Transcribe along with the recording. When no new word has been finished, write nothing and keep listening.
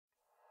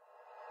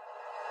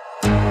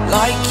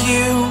like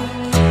you,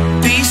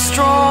 be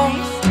strong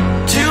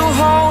to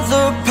hold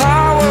the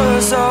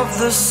powers of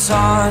the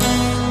sun.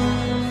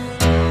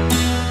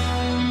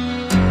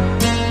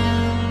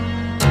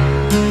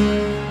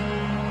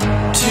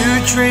 To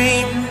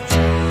dream,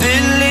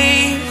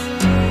 believe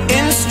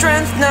in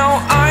strength.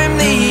 Now I'm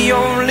the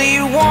only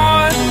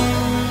one,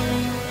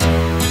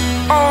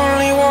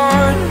 only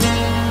one.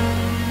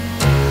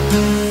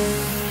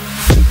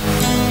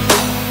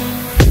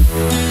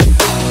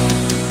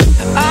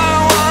 I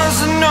was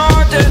an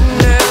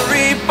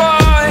ordinary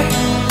boy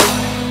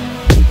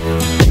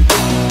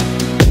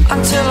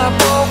until I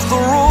broke the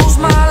rules.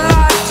 My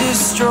life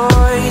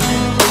destroyed,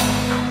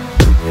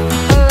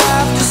 a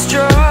life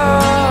destroyed.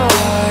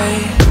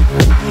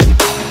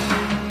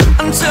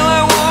 Until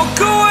I walk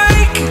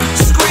awake,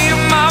 scream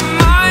my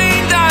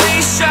mind, I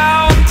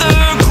shout, the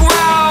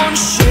ground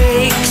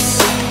shakes.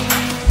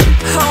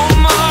 How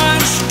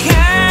much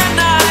can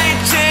I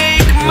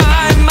take?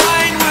 My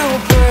mind will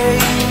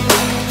break.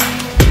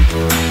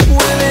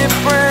 Will it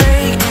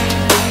break?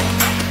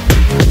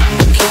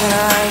 Can I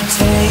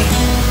take?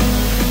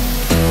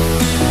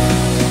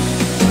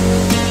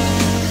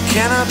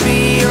 Can I be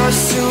your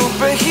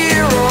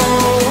superhero?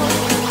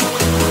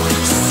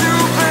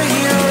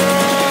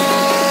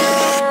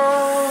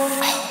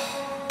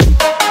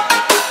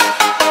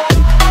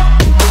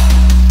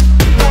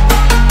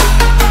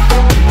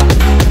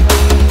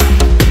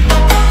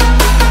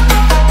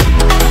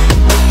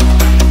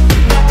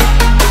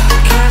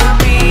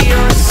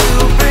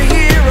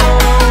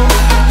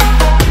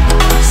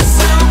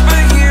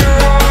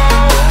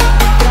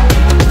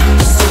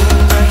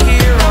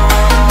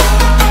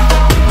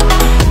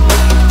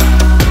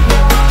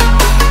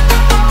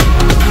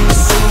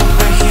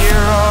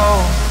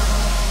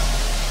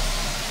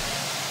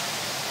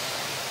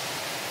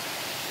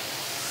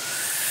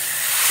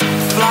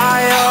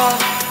 Fly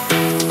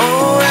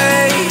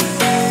away.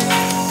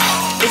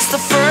 It's the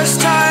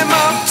first time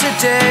of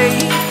today.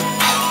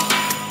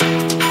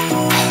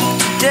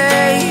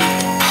 Today.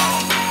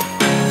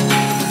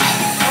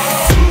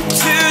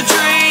 To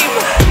dream,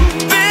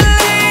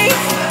 believe.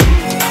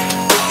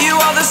 You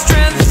are the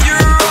strength,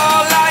 you're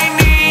all I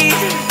need.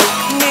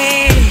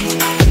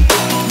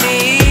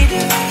 Need.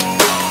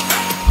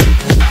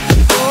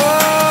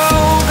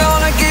 Oh,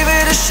 gonna give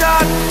it a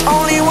shot.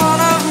 Only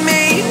one of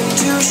me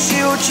to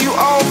shield you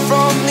all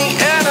from the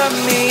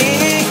enemy.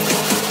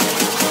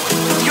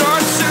 You're a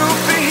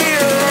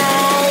superhero.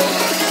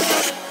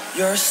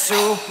 You're a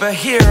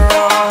superhero.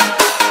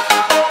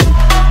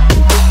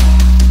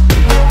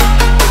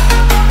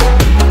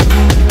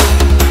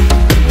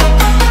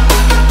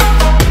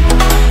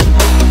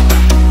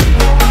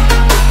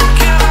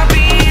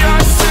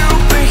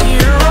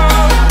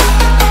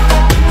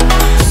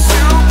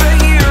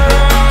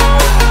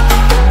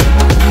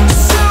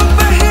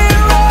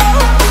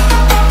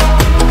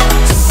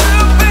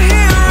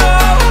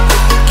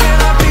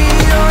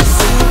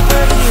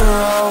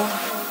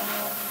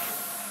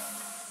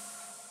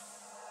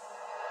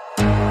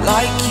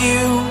 Like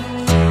you,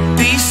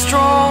 be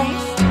strong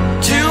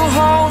to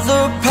hold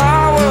the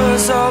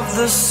powers of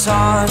the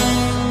sun.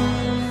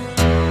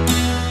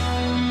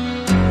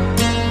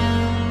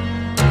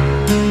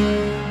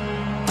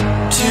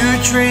 To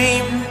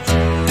dream,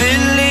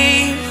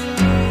 believe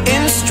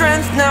in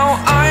strength.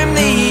 Now I'm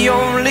the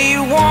only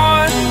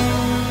one,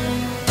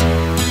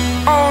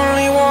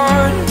 only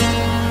one.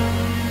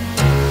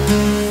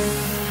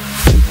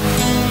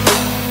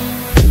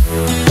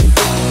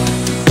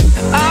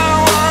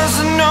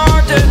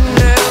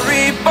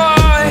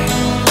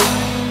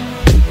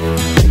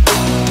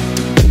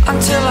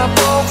 Until I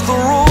broke the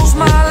rules,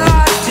 my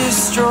life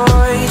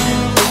destroyed,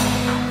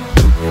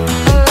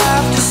 a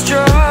life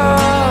destroyed.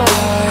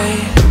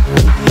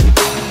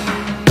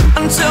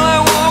 Until I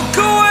walk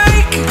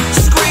awake,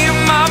 scream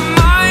my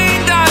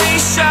mind, I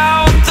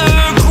shout, the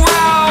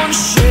ground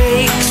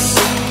shakes.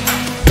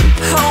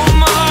 How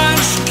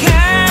much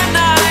can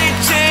I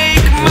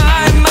take?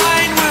 My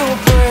mind will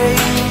break.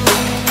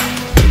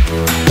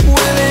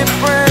 Will it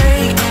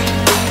break?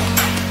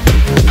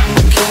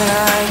 Can I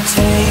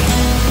take?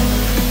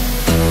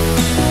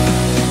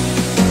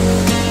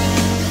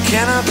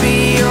 Can I be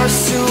your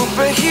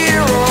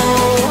superhero?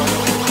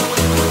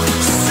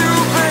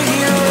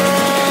 Superhero.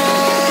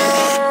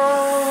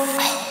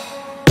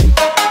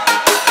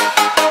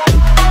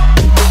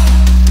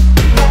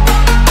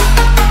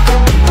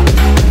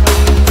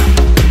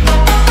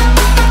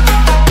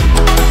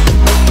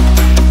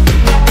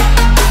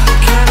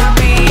 Can I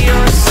be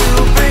your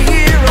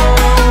superhero?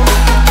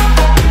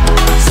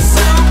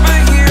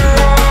 Superhero.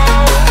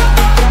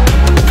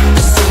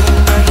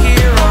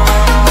 Superhero.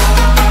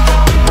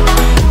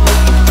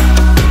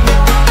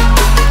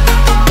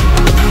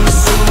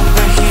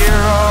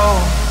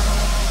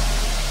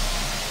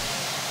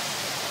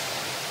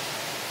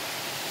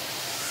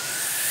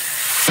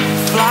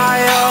 Fly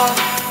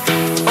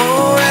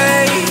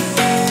away.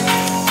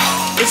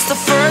 It's the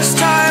first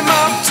time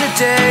of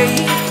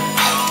today.